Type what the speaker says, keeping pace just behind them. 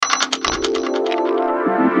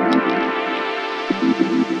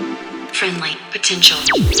friendly potential.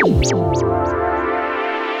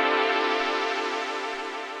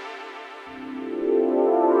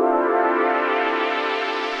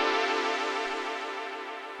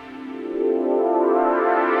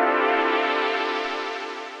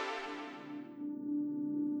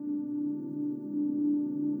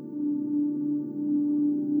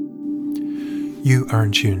 You are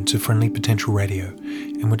in tune to Friendly Potential Radio,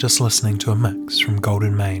 and we're just listening to a mix from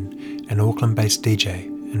Golden Main, an Auckland-based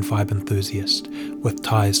DJ and vibe enthusiast with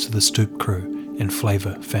ties to the Stoop crew and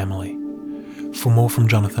Flavour family. For more from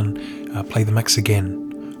Jonathan, play the mix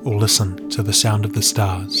again, or listen to the sound of the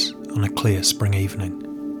stars on a clear spring evening.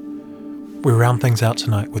 We round things out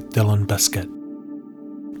tonight with Dylan Biscuit.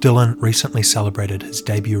 Dylan recently celebrated his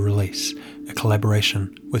debut release, a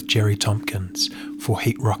collaboration with Jerry Tompkins for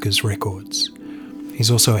Heat Rockers Records. He's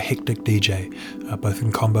also a hectic DJ, both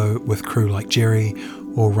in combo with crew like Jerry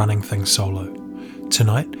or running things solo.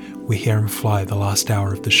 Tonight, we hear him fly the last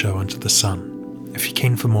hour of the show into the sun. If you're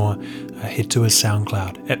keen for more, head to his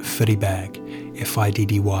SoundCloud at Fiddybag,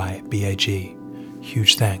 F-I-D-D-Y-B-A-G.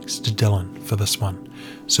 Huge thanks to Dylan for this one.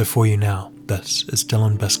 So for you now, this is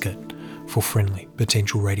Dylan Biscuit for Friendly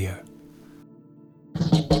Potential Radio.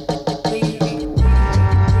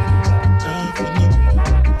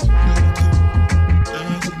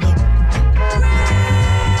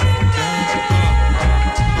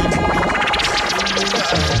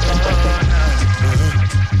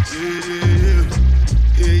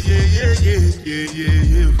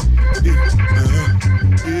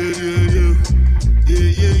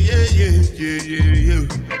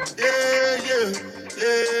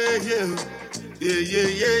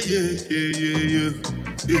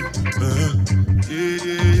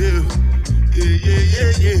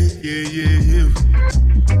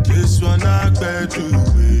 This one I bet you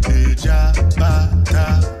with the jabata.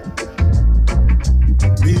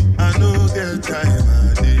 Me, I no get time,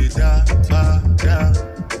 I did jabata.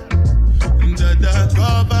 Dada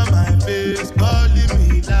cover my face, calling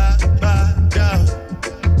me la bada.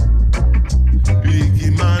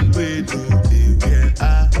 Biggie man, we do the way I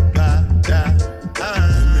bada.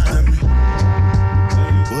 Tell me,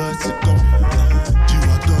 what's it come? You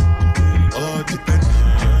are done, all depend.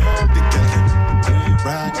 The girl,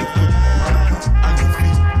 ride the foot, I no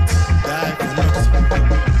feel, die for nothing.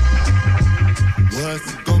 What's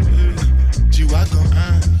it come? You are done,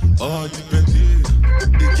 all depend.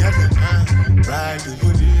 The girl, ride the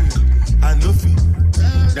foot, I no feel,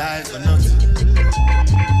 die for nothing.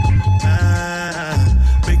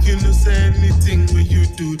 Make you no say anything when you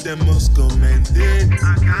do, they must commend it.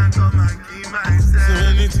 I can't come and keep myself. So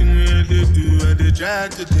anything when they do, they try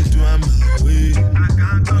to do, I'm away. I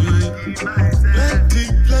can't come and keep myself.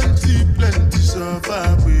 Plenty suffer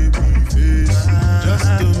we face. Just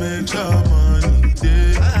to make sure money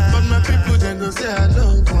day. But my people then go say I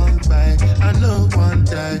don't want buy, I don't want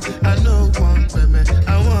die, I don't want women,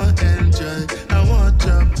 I want enjoy, I want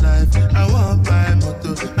job life, I want buy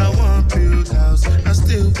motor, I want build house, I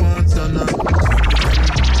still want to know.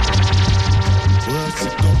 What's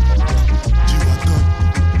it come? You are gone,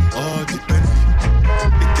 all depend.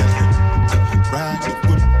 The girl, ride the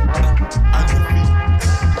good, I know me,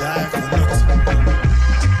 die for nothing.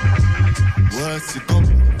 What's it come?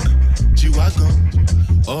 You are gone,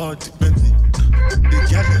 all depend. The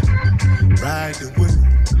girl, ride the good,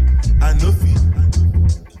 I know me.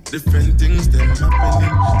 Different things them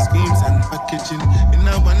happening, schemes and packaging. In a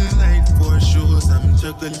one night for shows, I'm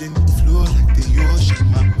juggling. Flow like the ocean,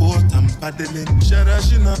 my boat I'm paddling.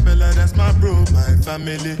 Sharashina Bella, that's my bro, my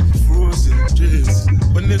family. Frozen trace.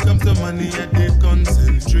 When it comes to money, I they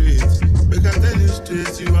concentrate. Because I tell you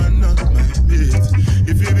straight, you are not my mate.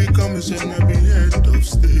 If you become a son, I'll be head of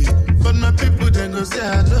state. But my people then go say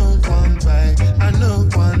I don't want buy, I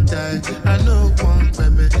don't want die, I don't want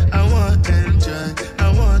women, I want enjoy,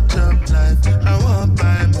 I want job life, I want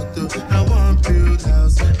buy motor, I want build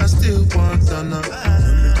house, I still want to know.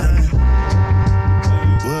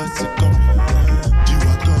 What's it come? You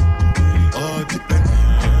are gone, all depend.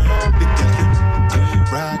 The girl,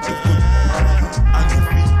 ride the foot, I know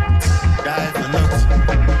me, die for nothing.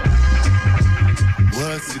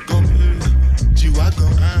 What's it come? You are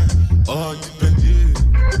gone, all depend.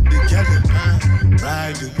 The girl,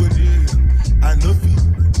 ride the wood, I know me,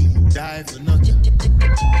 die for nothing.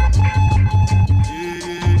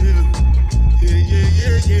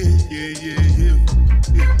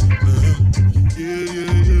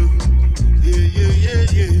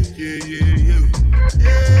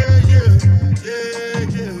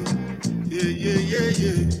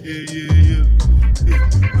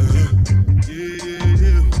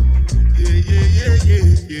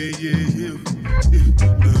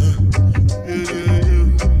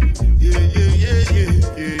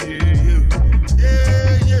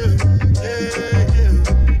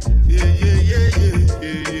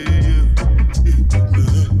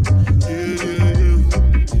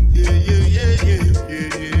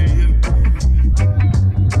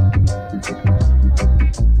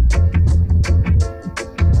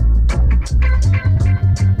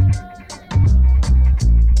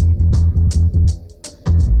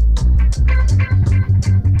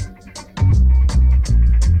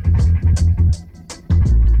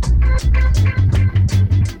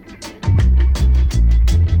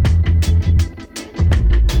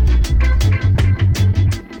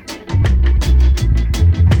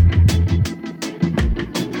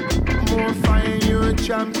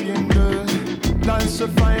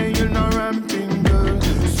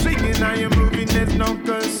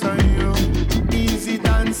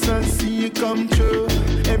 dance and see it come true.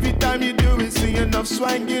 Every time you do it, see enough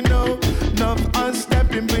swag, you know. Enough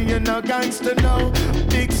unstepping, but you're not gangster, no.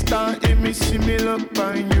 Big star in me, see me look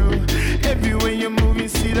on you. Everywhere you move, you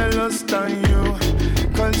see the lust on you.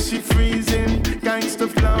 Cause she freezing, gangster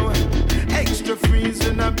flow. Extra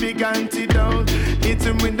freezing, a big antidote. Hit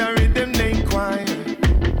him with the rhythm, they quiet.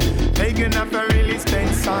 They gonna have to really stay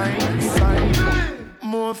silent.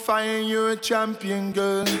 More fire, you're a champion,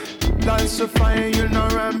 girl. Dance so fire, you're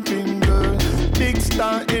not ramping, girl. Big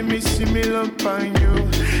star in me, see me look on you.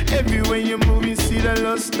 Everywhere you move, you see the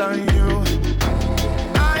lust on you.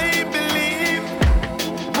 I believe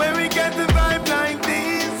when we get the vibe like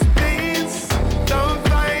these, don't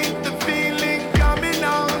fight the feeling coming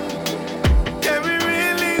on. Can we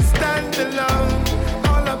really stand alone?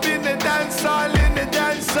 All up in the dance hall, in the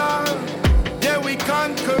dance hall. Yeah, we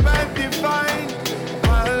conquer and define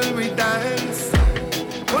while we dance.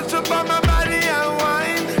 Push up on my body and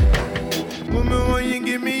wine. Woman, won't you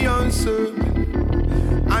give me your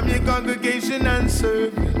serving? I'm your congregation and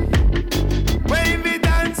serving. Wavy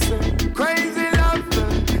dancer, crazy lover,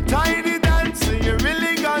 tidy dancer, you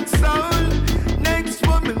really got soul. Next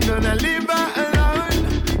woman, gonna leave her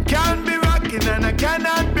alone. Can't be rocking and I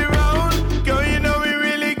cannot be rolled. Girl, you know we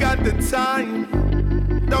really got the time.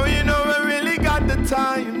 Don't you know we really got the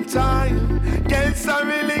time. Guess I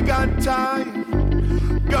really got time.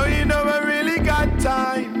 Girl, you know I really got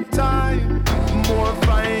time. More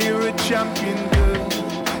fire, you're a champion, girl.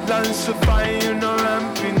 Dance of fire, you're no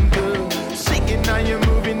ramping, girl. Shaking now you're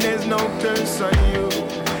moving, there's no curse on you.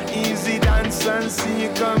 Easy dance and see you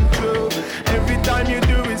come true. Every time you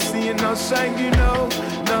do it, see you no shine, you know.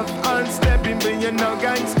 Enough unstepping, but you're no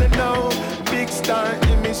gangster, no. Big star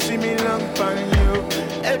in me, see me lump on you.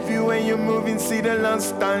 Everywhere you're moving, see the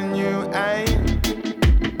lust on you, aye.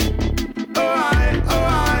 Oh I, oh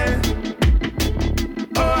I,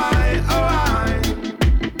 oh I, oh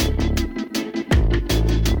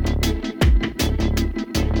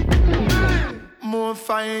I. More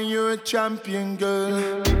fire, you're a champion,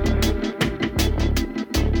 girl.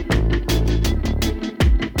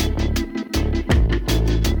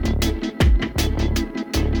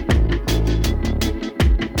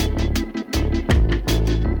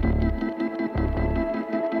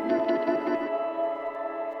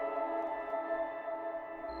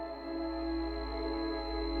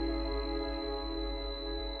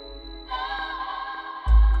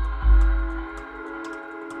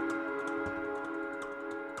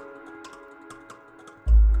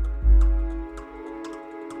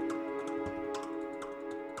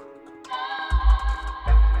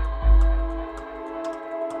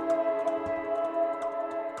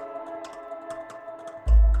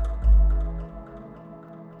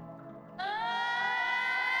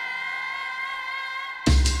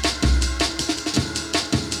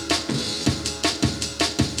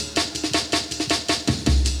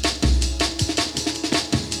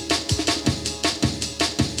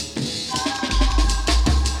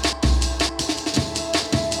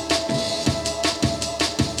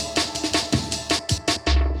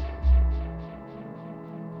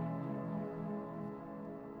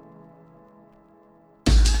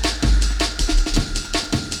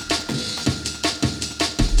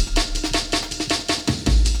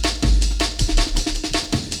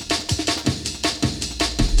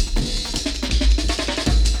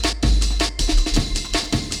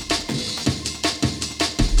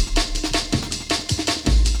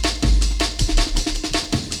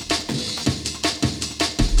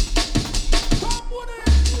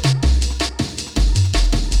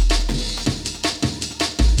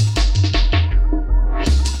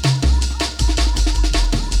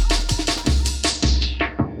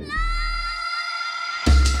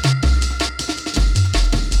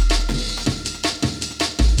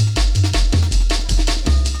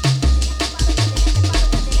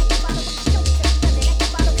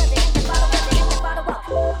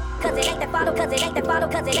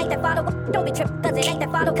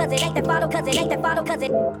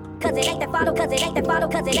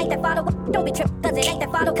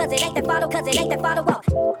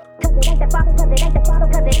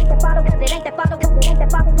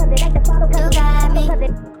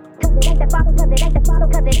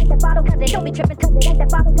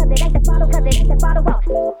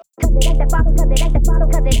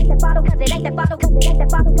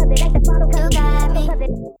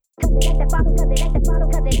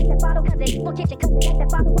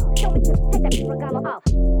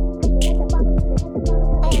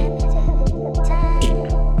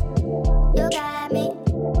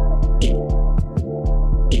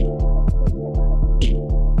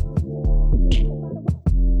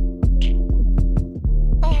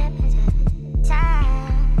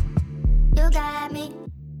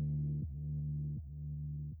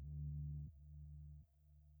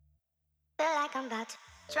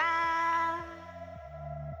 drown.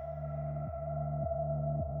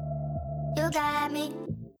 You got me.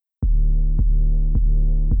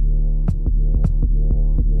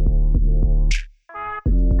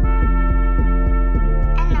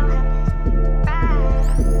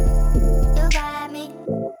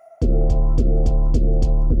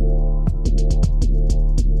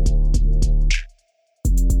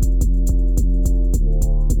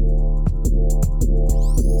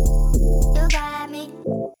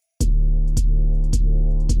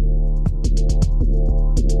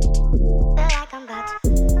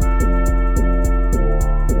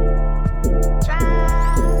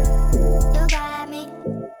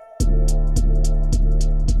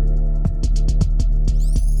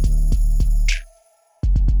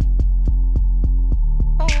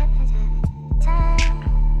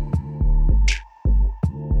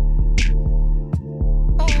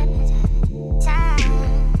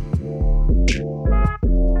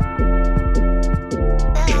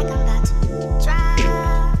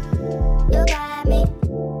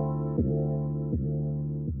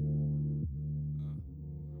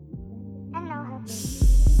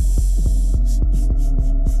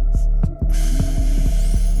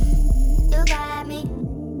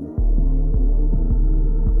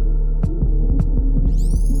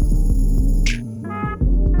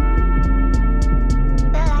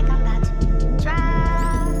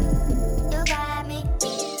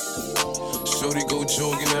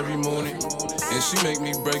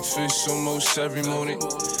 Almost every morning,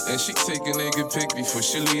 and she take a nigga pic before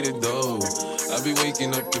she leave the door. I be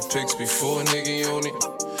waking up the pics before a nigga on it,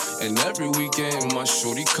 and every weekend my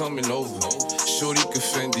shorty coming over. Shorty could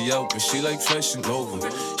Fendi out, but she like Fashion Nova.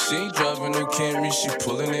 She ain't driving no Camry, she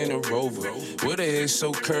pulling in a Rover. With her hair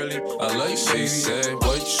so curly, I like she said,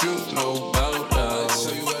 what you know about us? I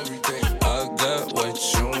tell you everything. I got what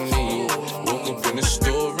you need. Woke up in the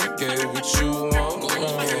store and get what you want.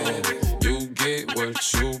 You get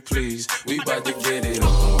what you please. We bout to get it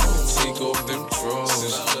on. Take off them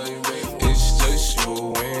drawers. It's just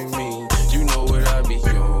you and me. You know what I be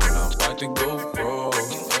on. I'm about to go raw.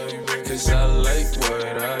 Cause I like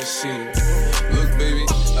what I see. Look, baby,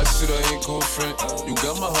 I said I ain't girlfriend. You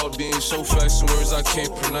got my heart beating so fast, some words I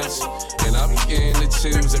can't pronounce. And I be getting the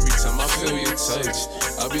chills every time I feel your touch.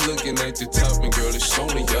 I be looking at the top, and girl, it's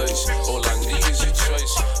only us. All I need is your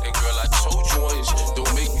choice. And girl, I told you once,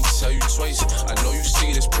 don't make me tell you twice. I know you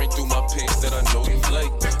see this print through my pants that I know you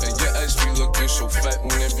like. And your ass be looking so fat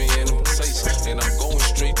when it be in them tights. And I'm going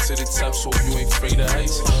straight to the top, so you ain't afraid of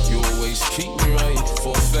heights. You always keep me right,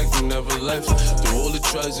 for a fact you never left. Through all the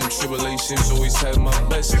trials and tribulations, always had my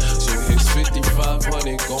best. So here's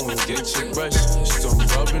 5,500, go and get your brush. Start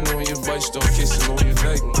rubbing on your butt, start kissing on your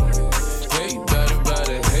neck. Hey, better.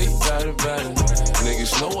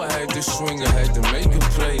 Niggas know I had to swing, I had to make a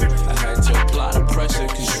play. I had to apply the pressure,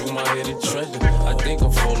 cause you my hidden treasure. I think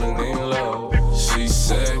I'm falling in love. She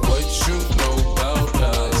said, what you know about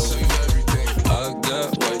us? I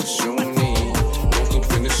got what you need. Woke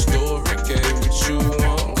up in the store and get what you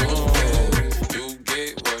want. You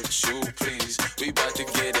get what you please. We bout to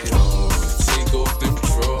get it on. Take off them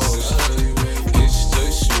drawers. It's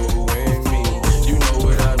just you and me. You know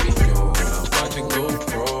what I be on. I'm about to go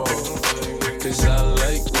pro. Cause I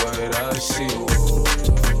like what I see.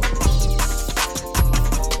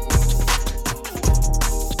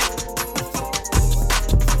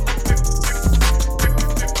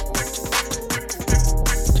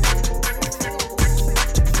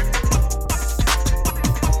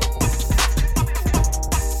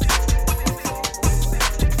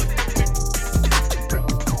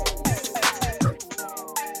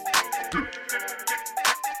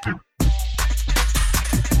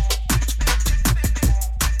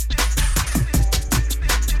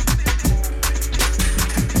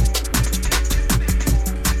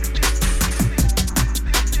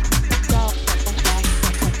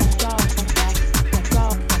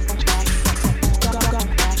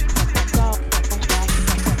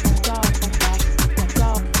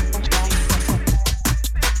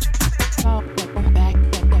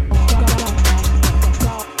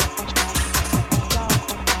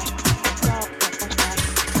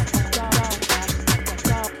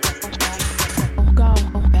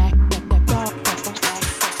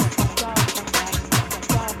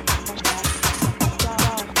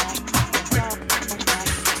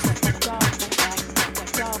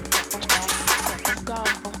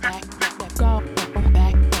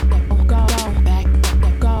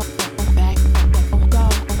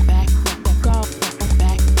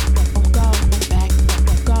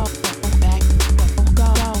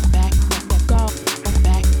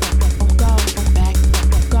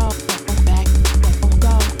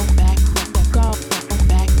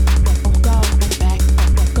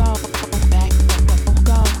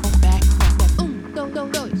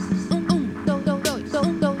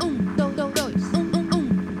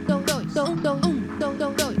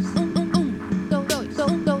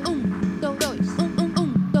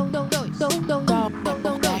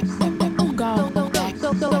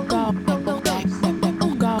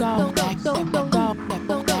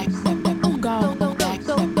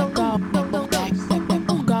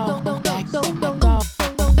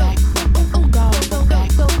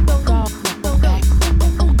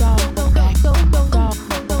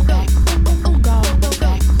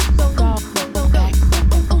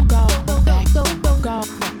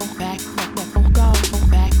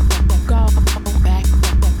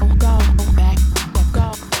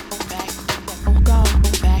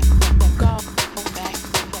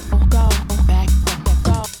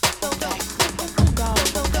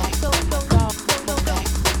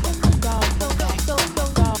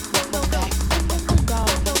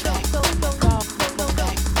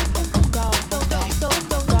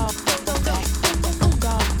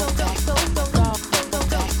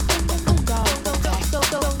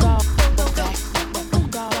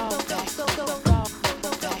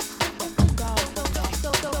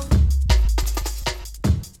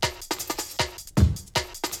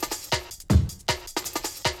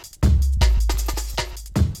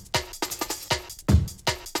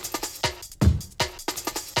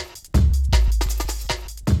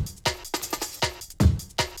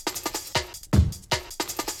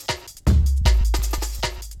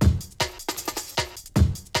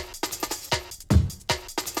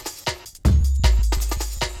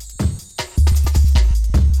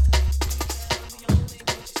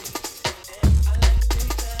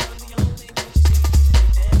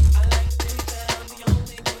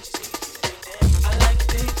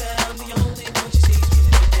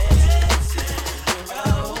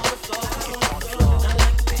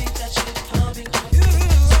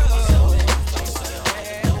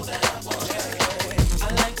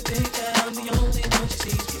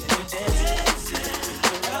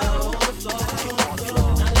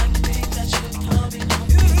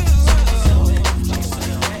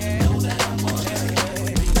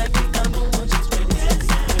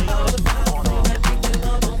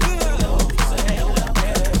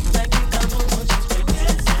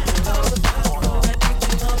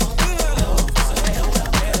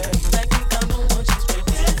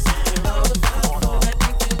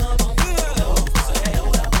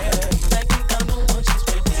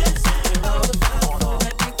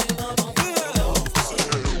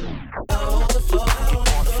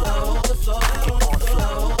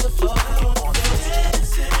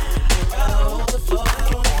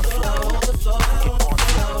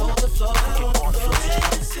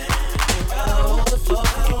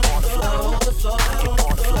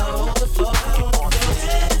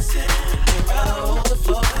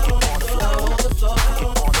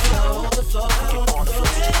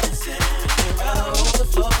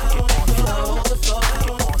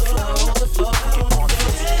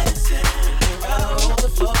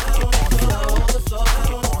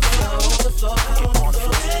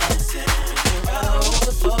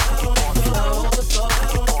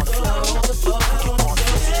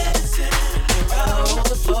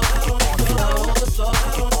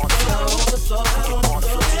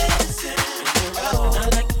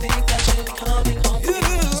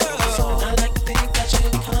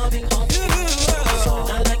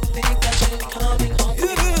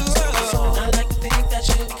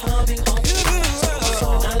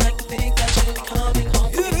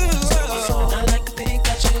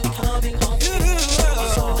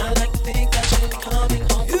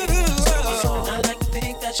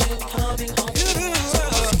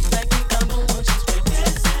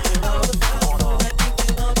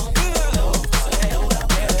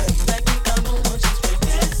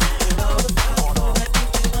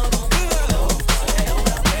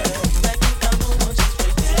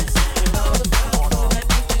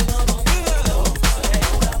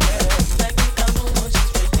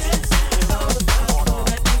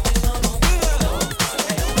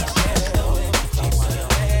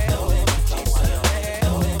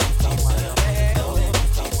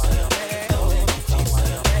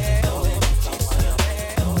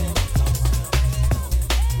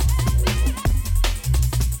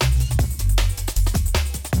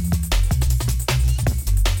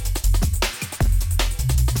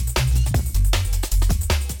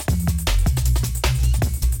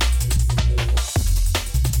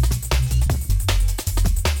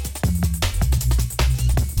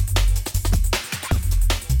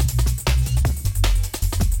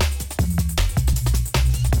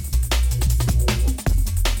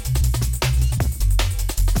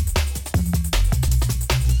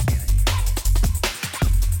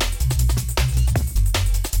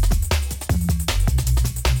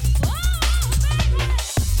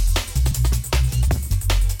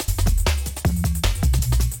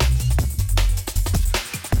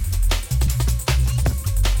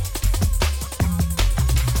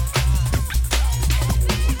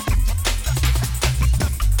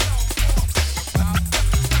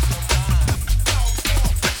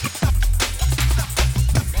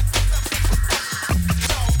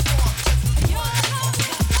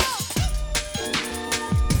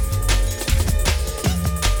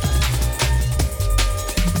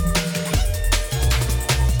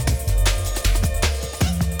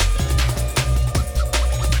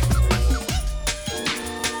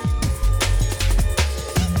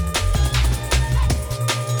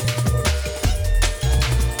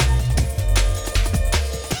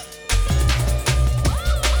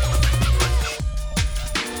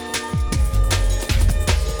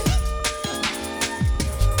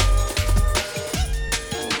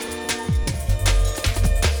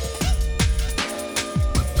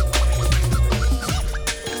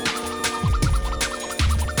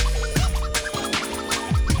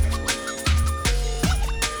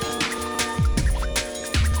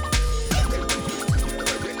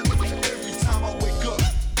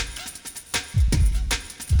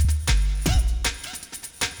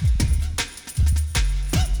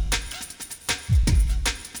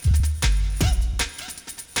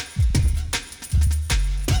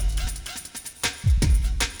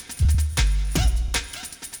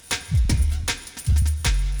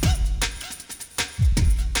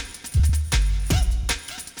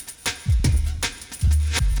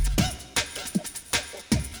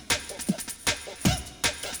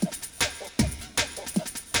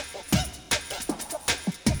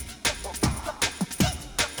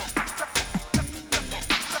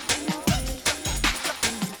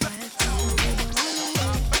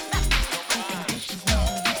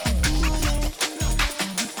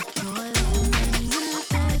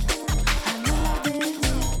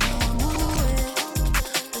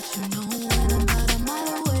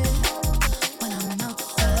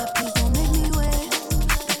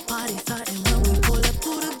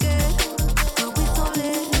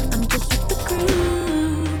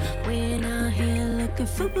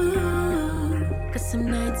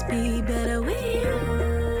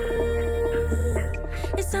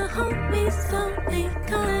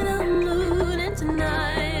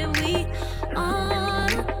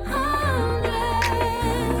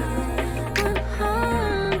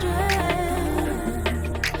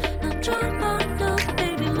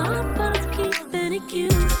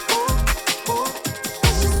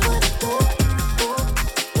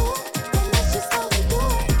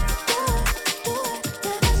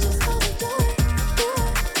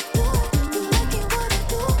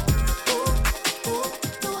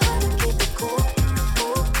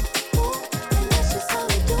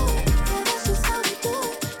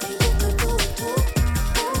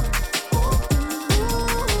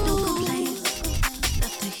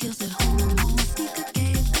 Heels at home, I'm on my sneaker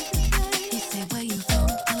game. He said, where you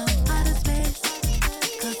from?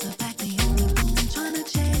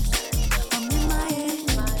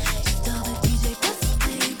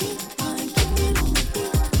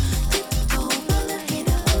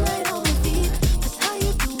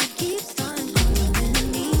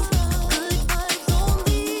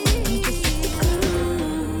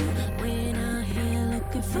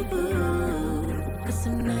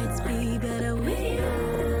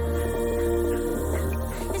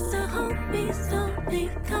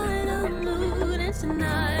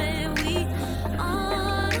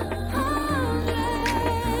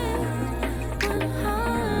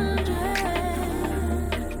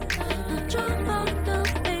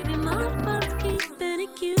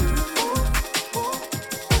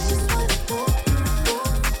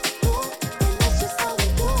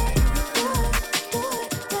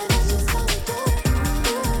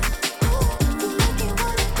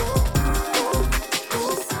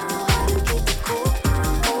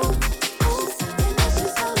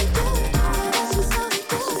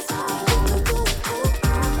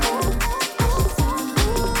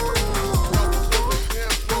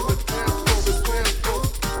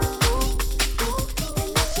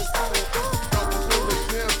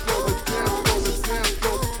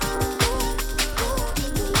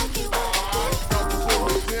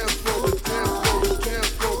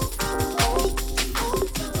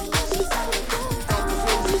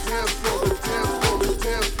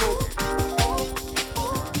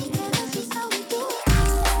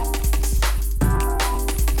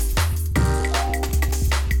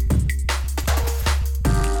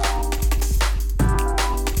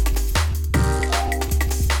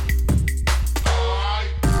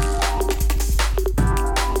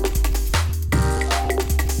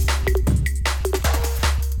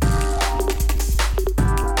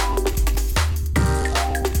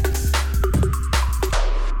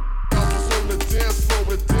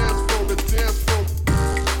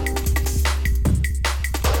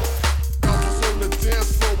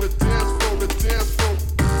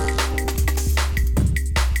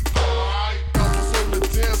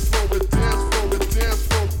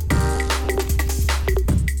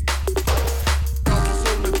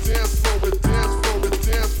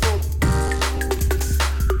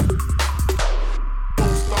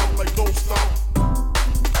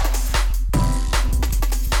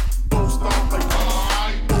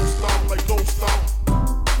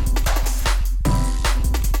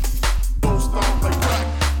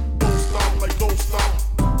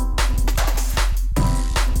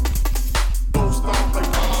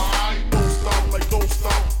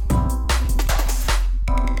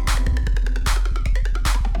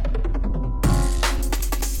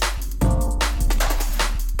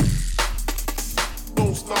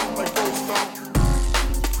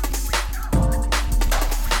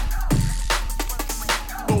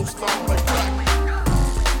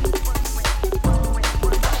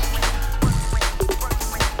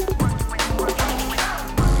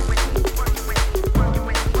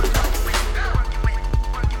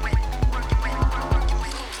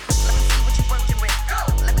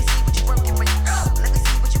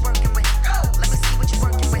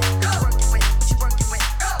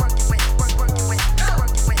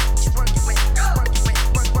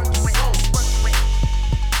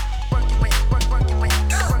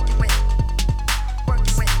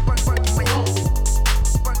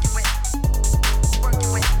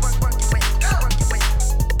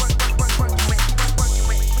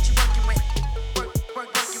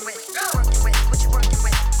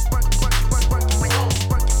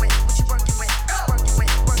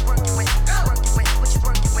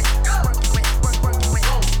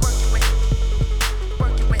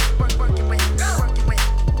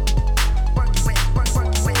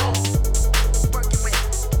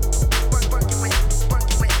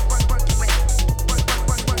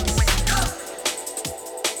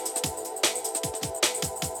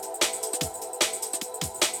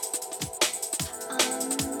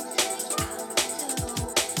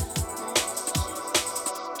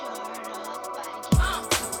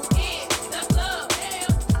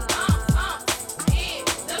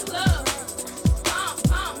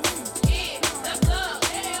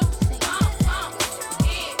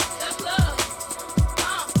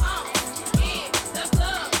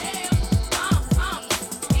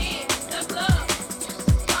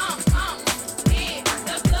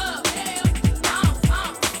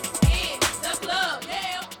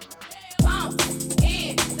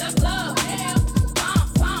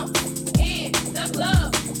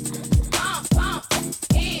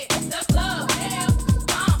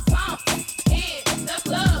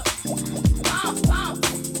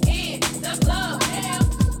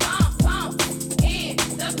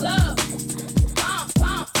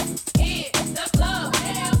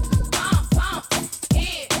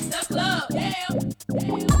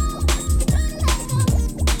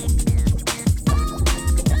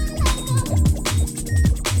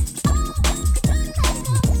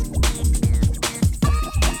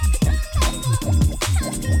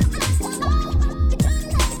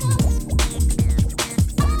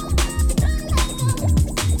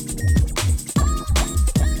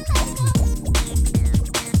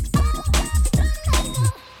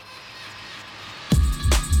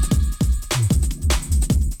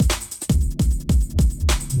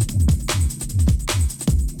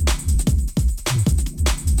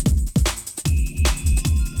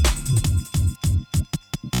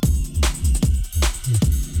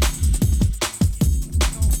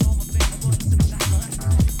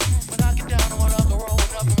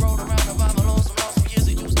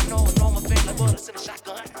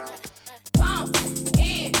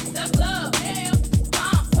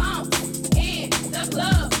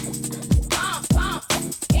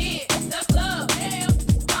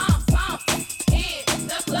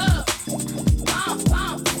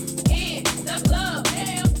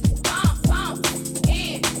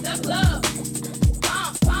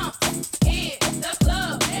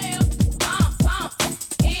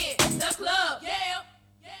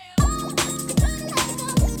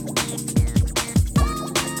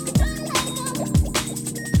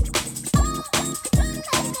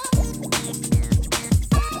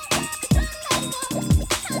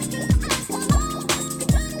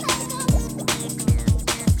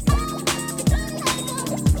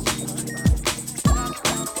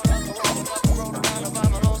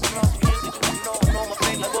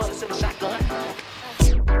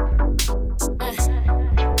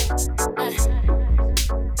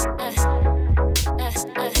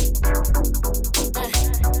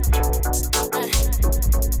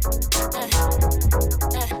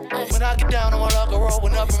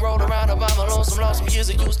 roll around, I'm alone. Some lost some years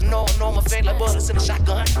I used to know my fate like bullets in a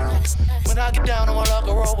shotgun. When I get down, I'm a luck,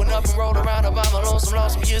 rolling up and roll around, I'm alone. Some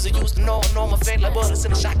lost some years I used to know my fate like bullets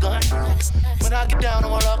in a shotgun. When I get down,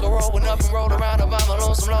 I'm a luck, rolling up and roll around, I'm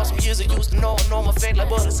alone. Some lost some years I used to know my fate like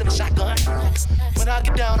bullets in a shotgun. When I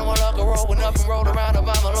get down, I'm a luck, rolling up and roll around, I'm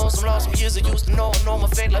alone. Some lost some years I used to know my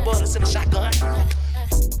fate like bullets in a shotgun.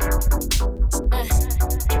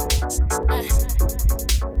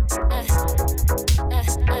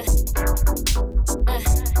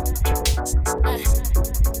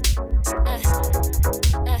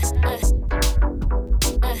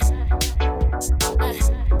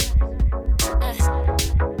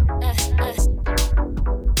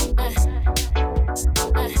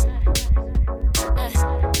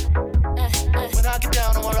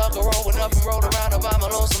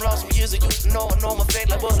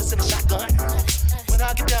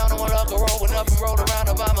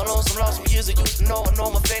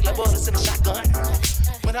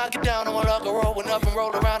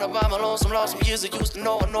 Years I used to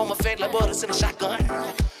know my fate like bullets in a shotgun.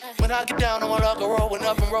 When I get down, I'm a luck, rolling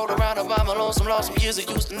up and roll around, I'm alone. Some lost some years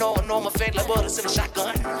I used to know my fate like bullets in a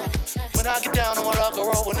shotgun. When I get down, I'm a luck,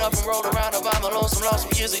 rolling up and roll around, I'm alone. Some lost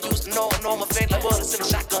some years I used to know my fate like bullets in a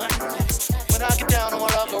shotgun. When I get down, I'm a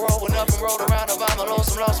luck, rolling up and roll around, I'm alone.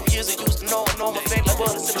 Some lost some years I used to know my fate like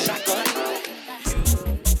bullets in a shotgun.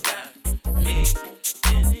 You got me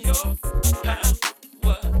in your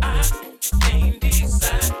power, I can't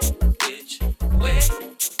decide which way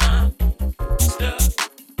I'm stuck.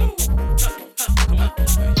 Come on,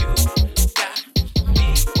 you got me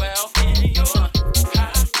well in your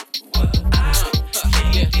power. I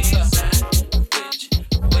can't decide which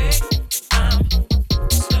way I'm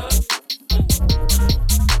stuck.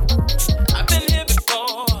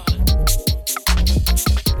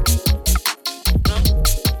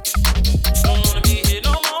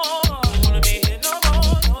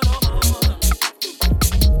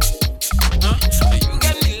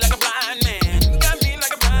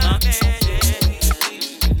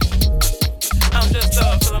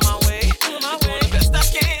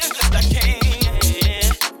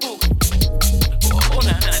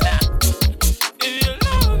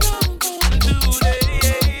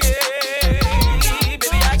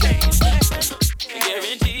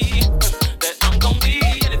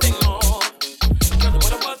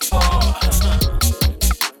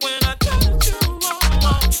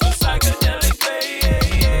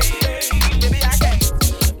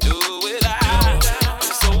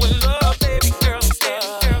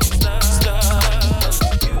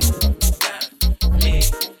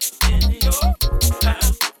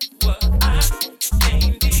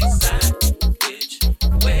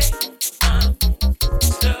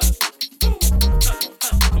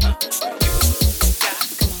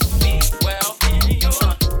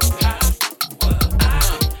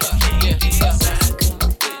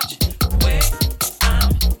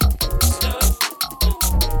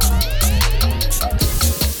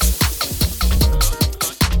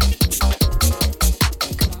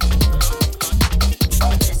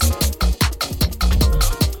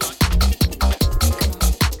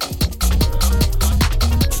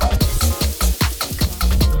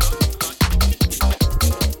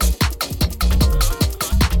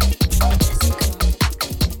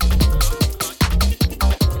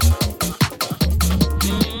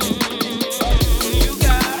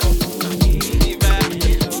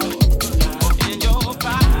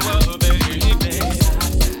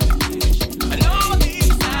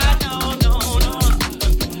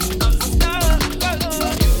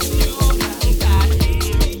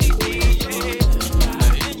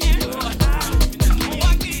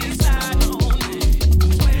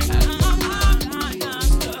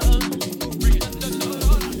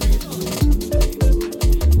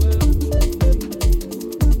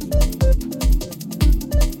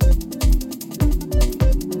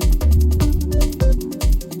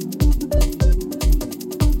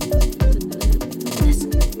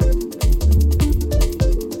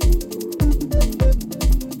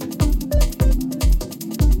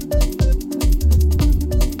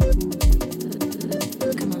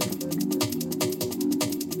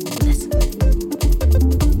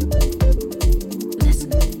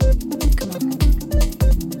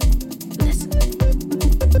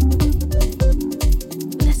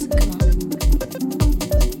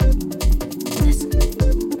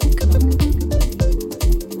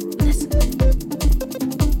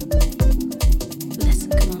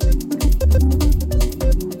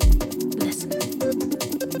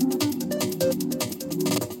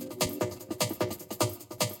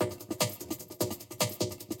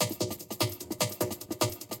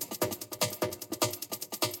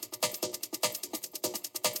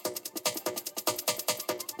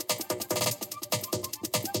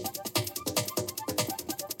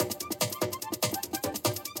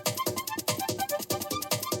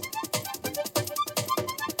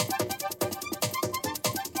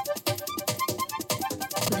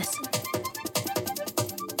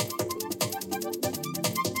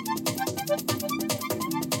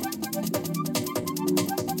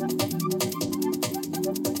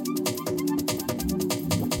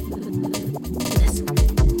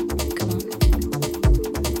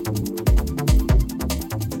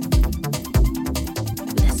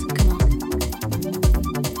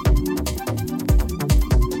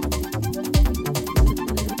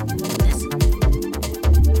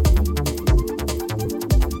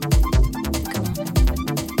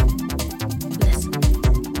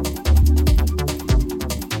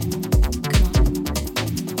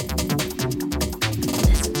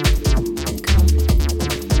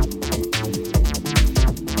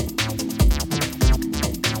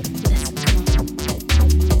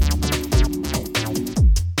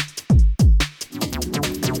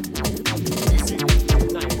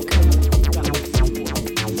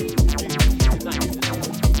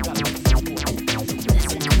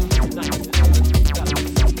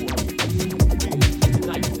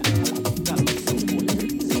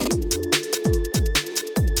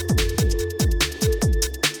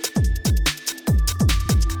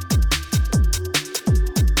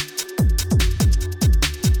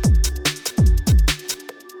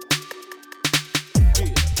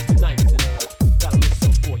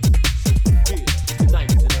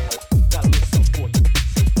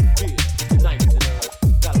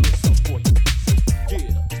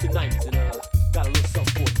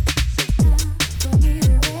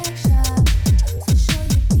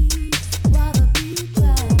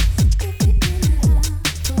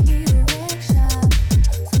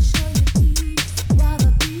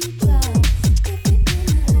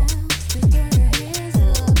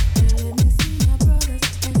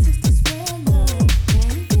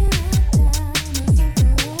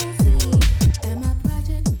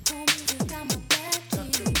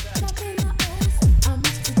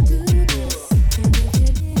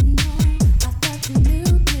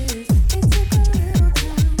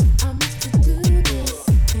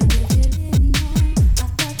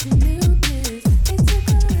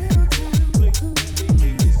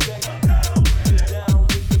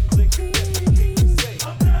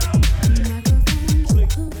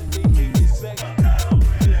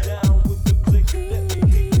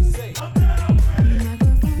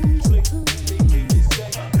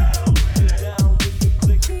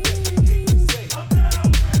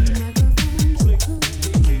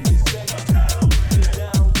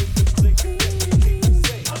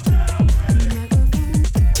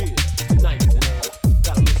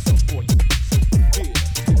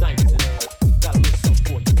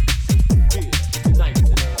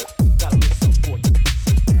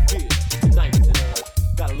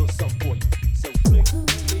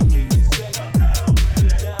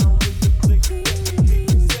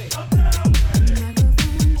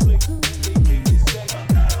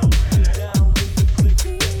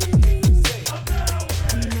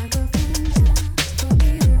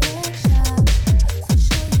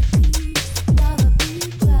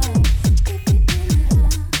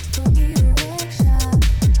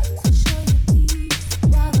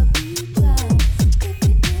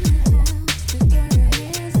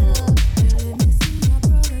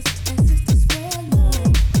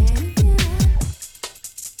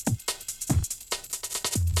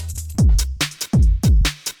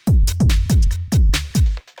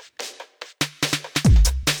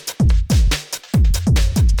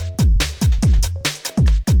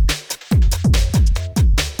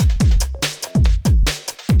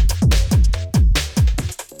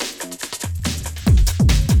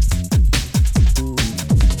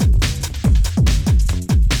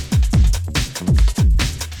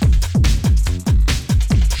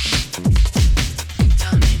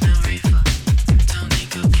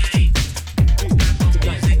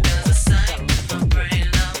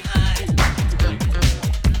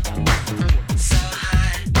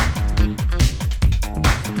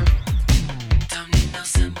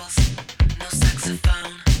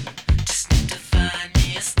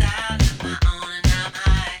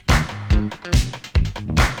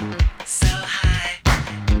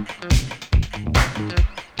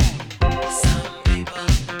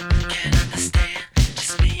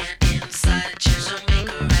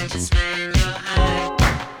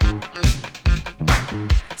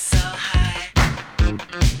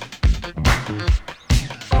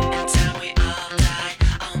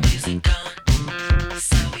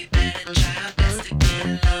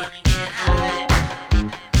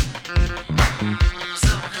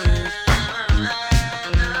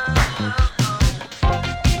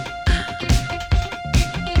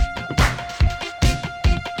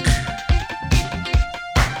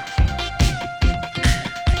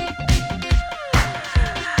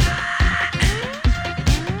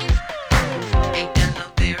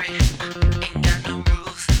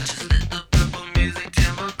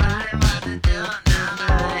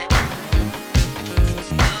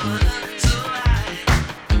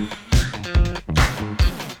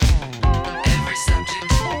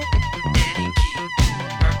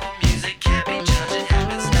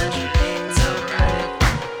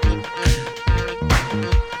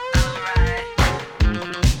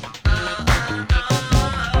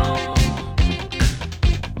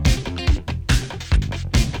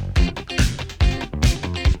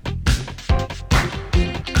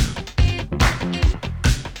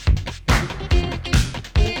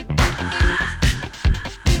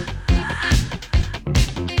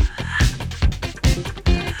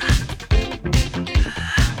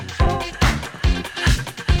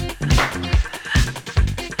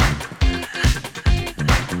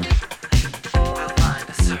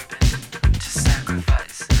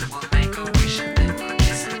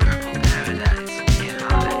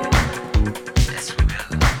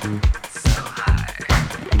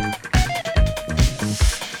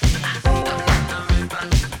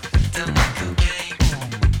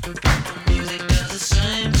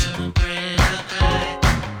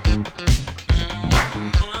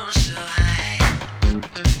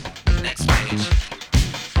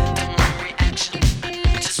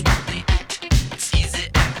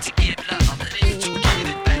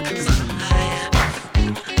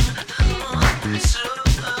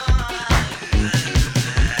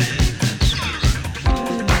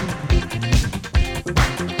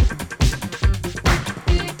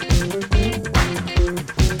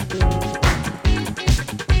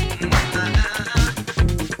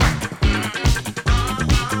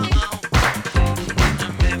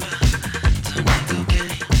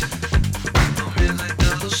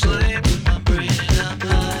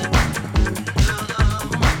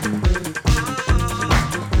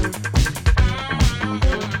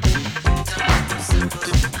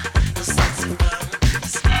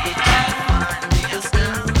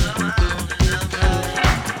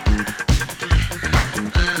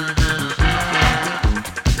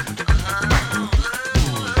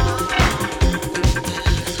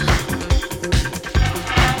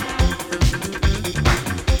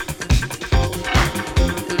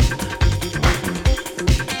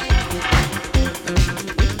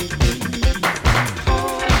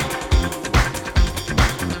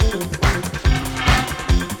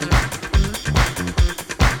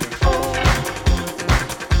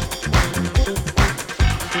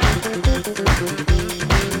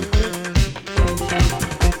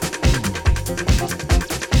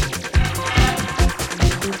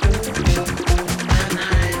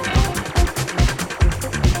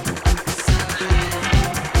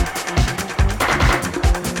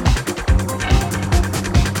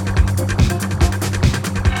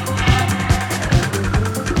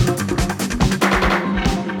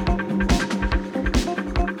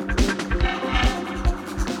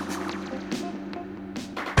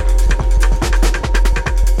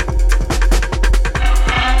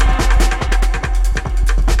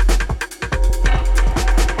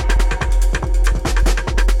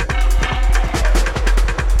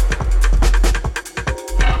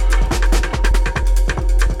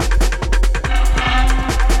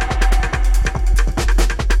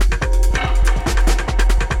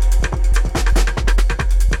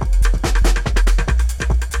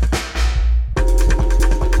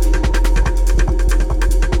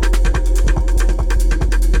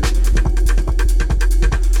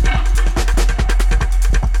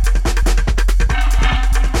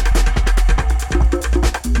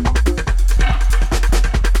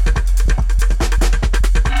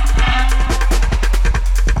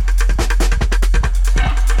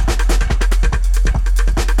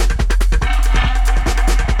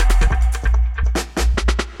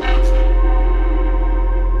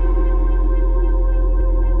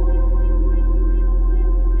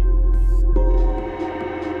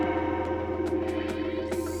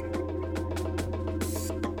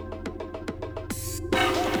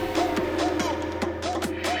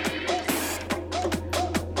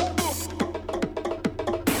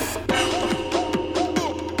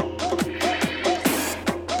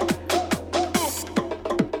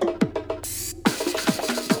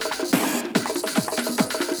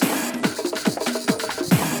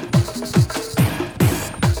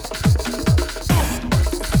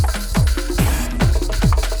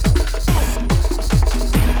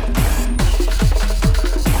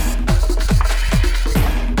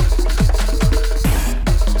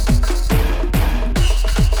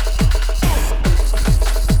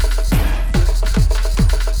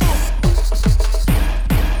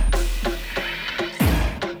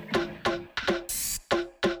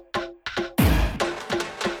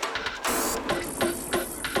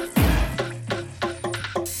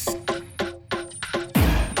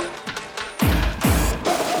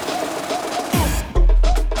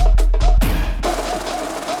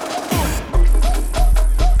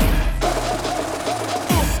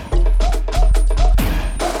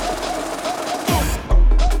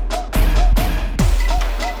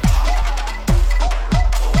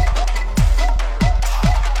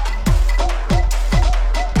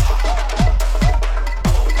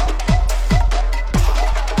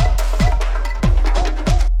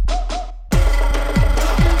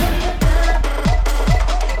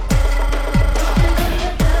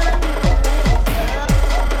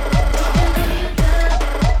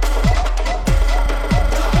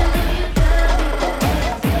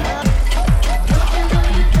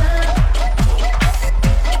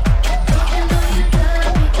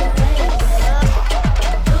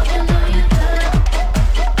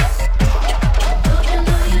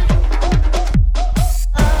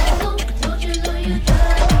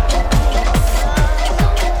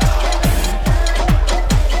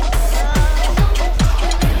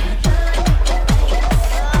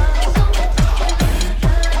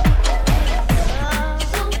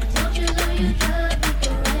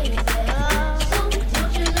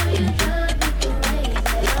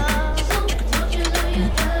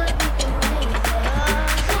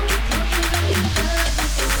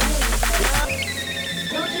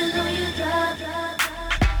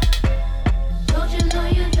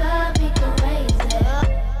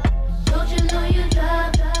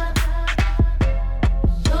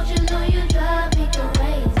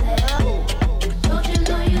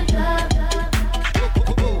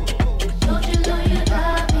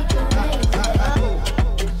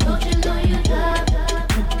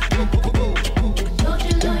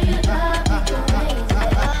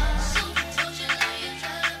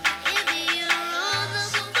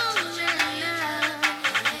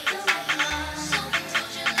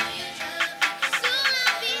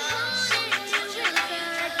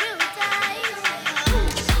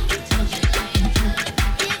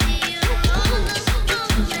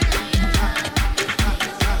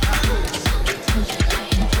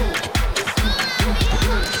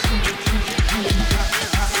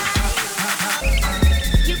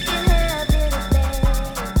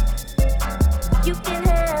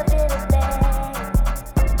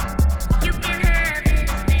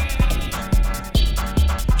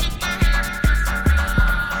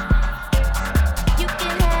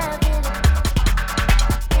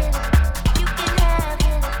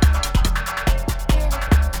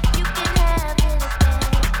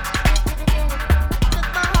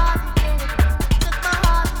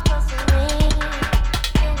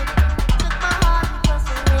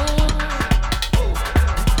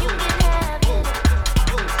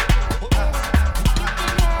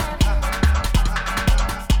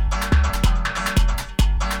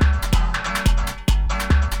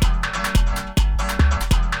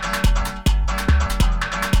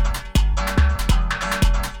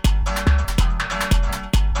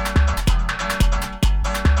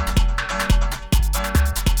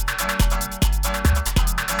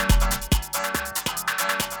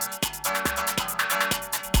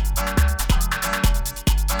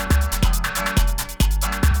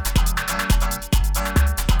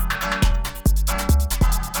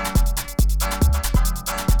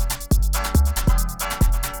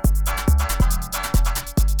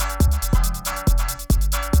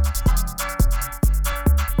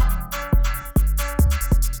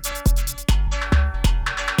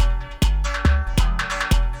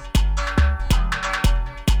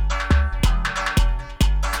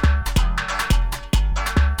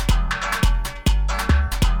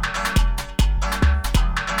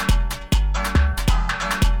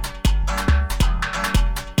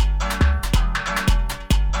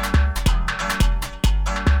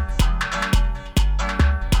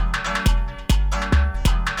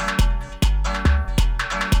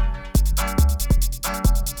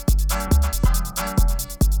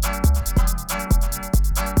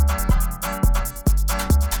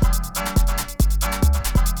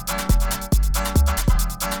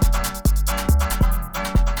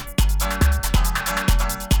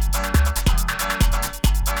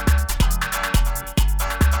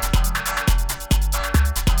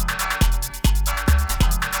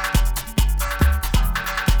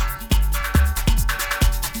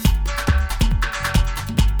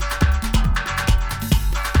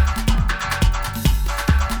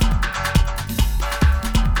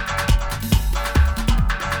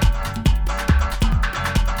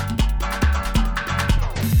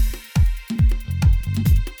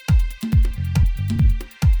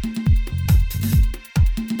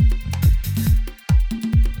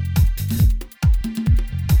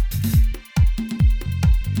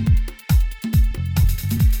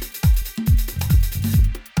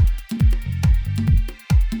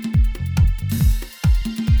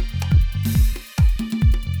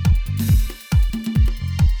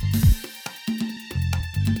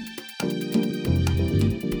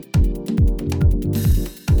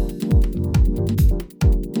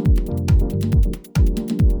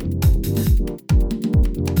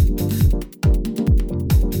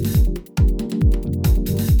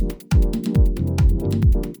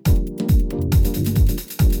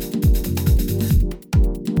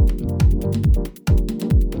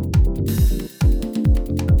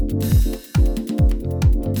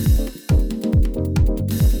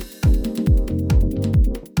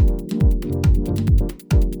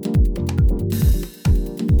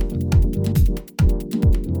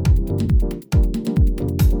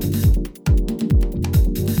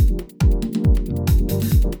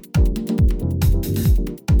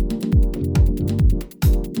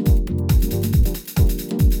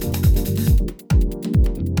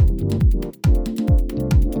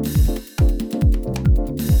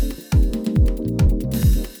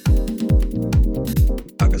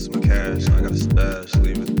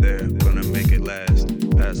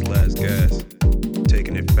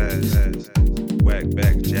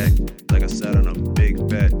 back jack, like I sat on a big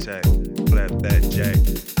fat tack. Flat back jack,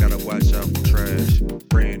 gotta watch out for trash.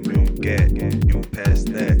 Brand new gat, you pass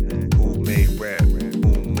that. Who made rap?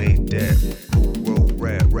 Who made that? Who wrote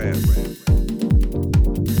rap?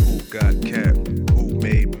 Who got cap? Who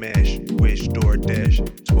made mash? Which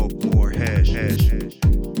DoorDash? Smoke more hash.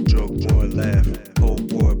 Joke more laugh. Whole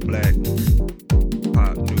war black.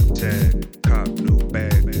 Pop new tag. Cop new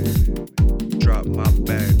bag. Drop my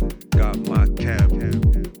bag. Got my cab.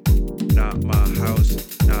 Not my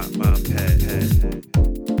house. Not my pet.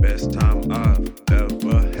 Best time I've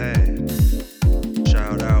ever had.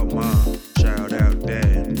 Shout out mom. Shout out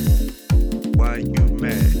dad. Why you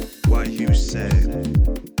mad? Why you sad?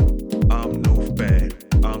 I'm no fad.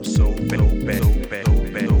 I'm so bad.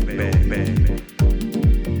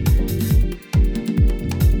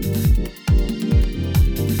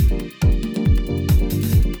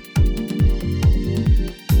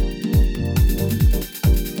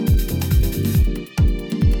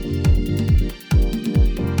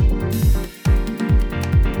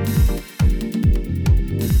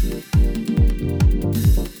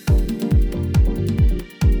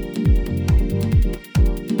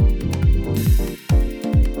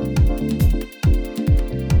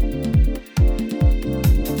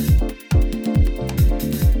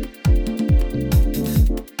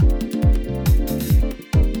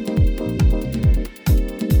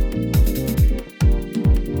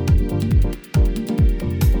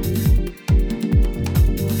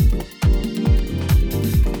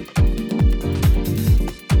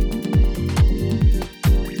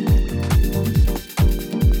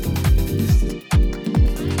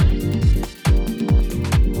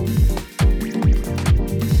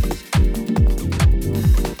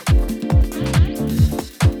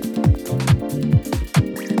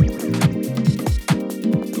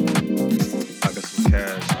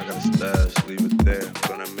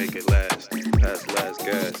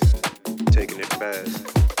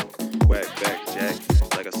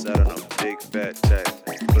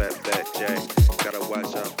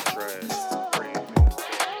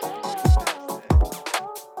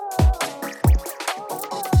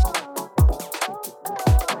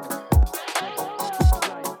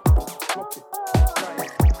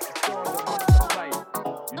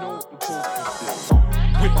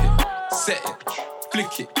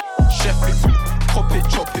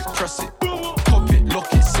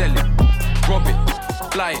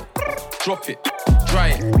 Drop it, dry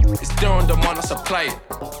it. It's there on demand, I supply it.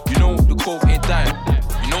 You know the coke ain't dying.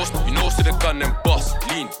 You know to the gun and bust.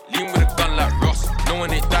 Lean with a gun like Ross. No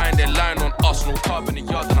one ain't dying, they're lying on us. No carbon in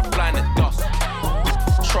the yard and I'm flying at dust.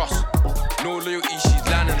 Trust, no loyalty, she's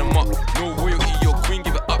lining them up. No royalty, your queen,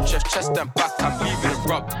 give it up. Chest and back, I'm leaving it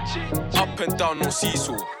rub. Up and down, no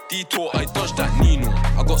seesaw. Detour, I dodged that Nino.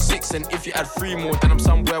 I got 6 and if you add 3 more, then I'm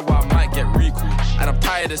somewhere where I might get recalled. And I'm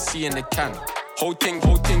tired of seeing the can. Whole thing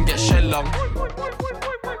get shell lung.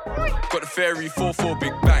 Got the fairy 4-4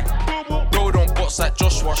 big bang. Road on bots like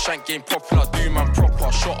Joshua Shank, game popular, do man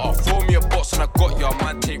proper. Shot up, throw me a box and I got ya.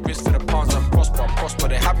 Man take risks for the pounds and prosper.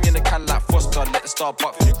 They have me in the can like Foster. Let the star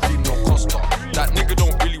buck for the cream, no Costa. That nigga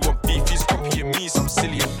don't really want beef, he's copying me, some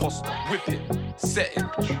silly imposter. Whip it, set it,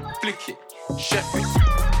 flick it, chef it,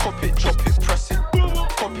 pop it, drop it, press it,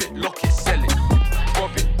 pop it, lock it, sell it,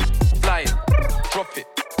 rob it, fly it, drop it,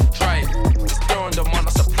 dry it. It's there on demand,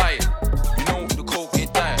 I supply it. You know the coke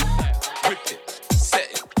ain't dying. Whip it, set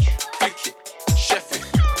it, flick it, chef it,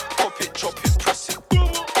 pop it, drop it, press it,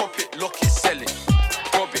 pop it, lock it, sell it,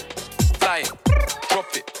 rob it, fly it,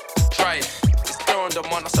 drop it, dry it. It's there on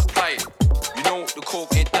demand, I supply it.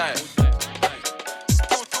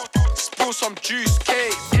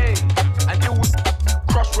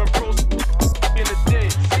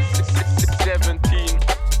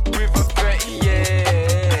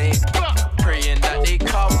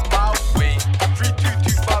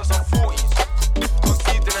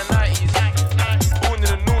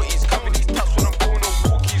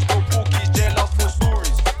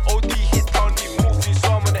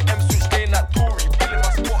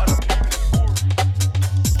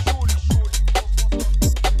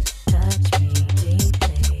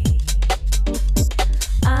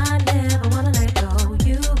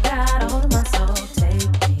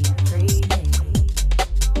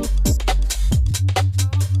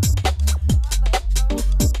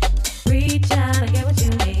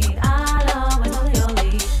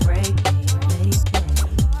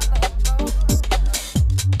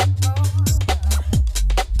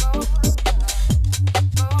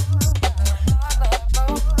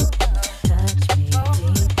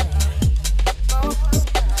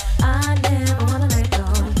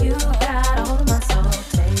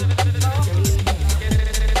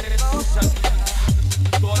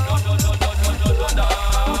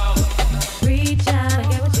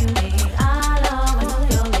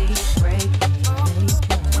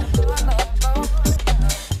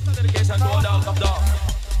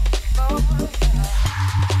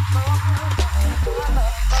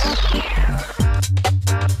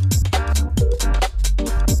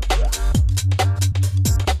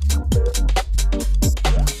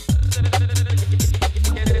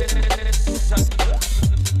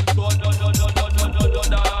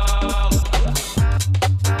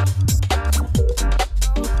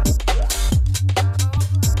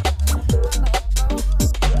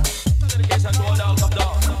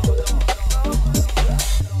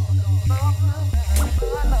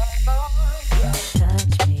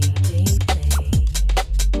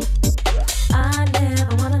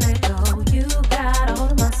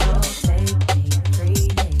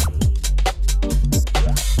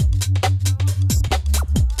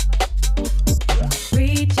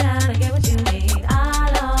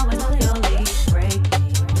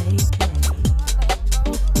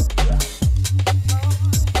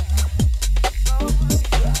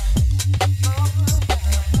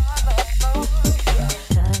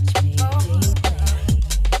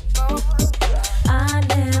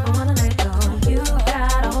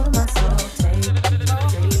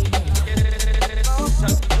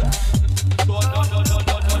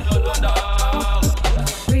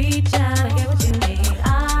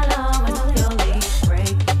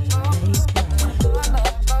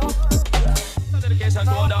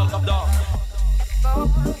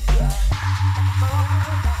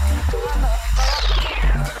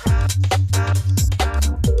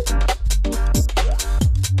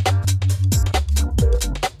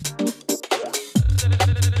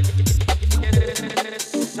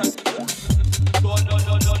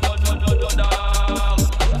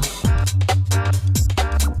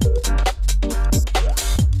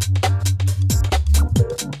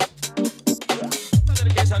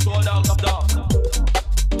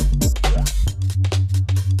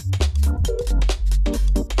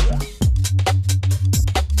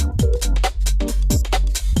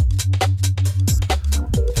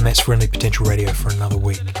 Friendly Potential Radio for another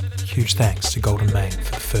week. Huge thanks to Golden Main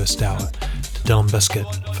for the first hour, to Dylan Biscuit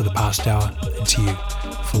for the past hour, and to you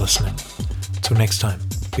for listening. Till next time,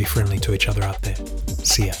 be friendly to each other out there.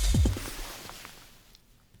 See ya.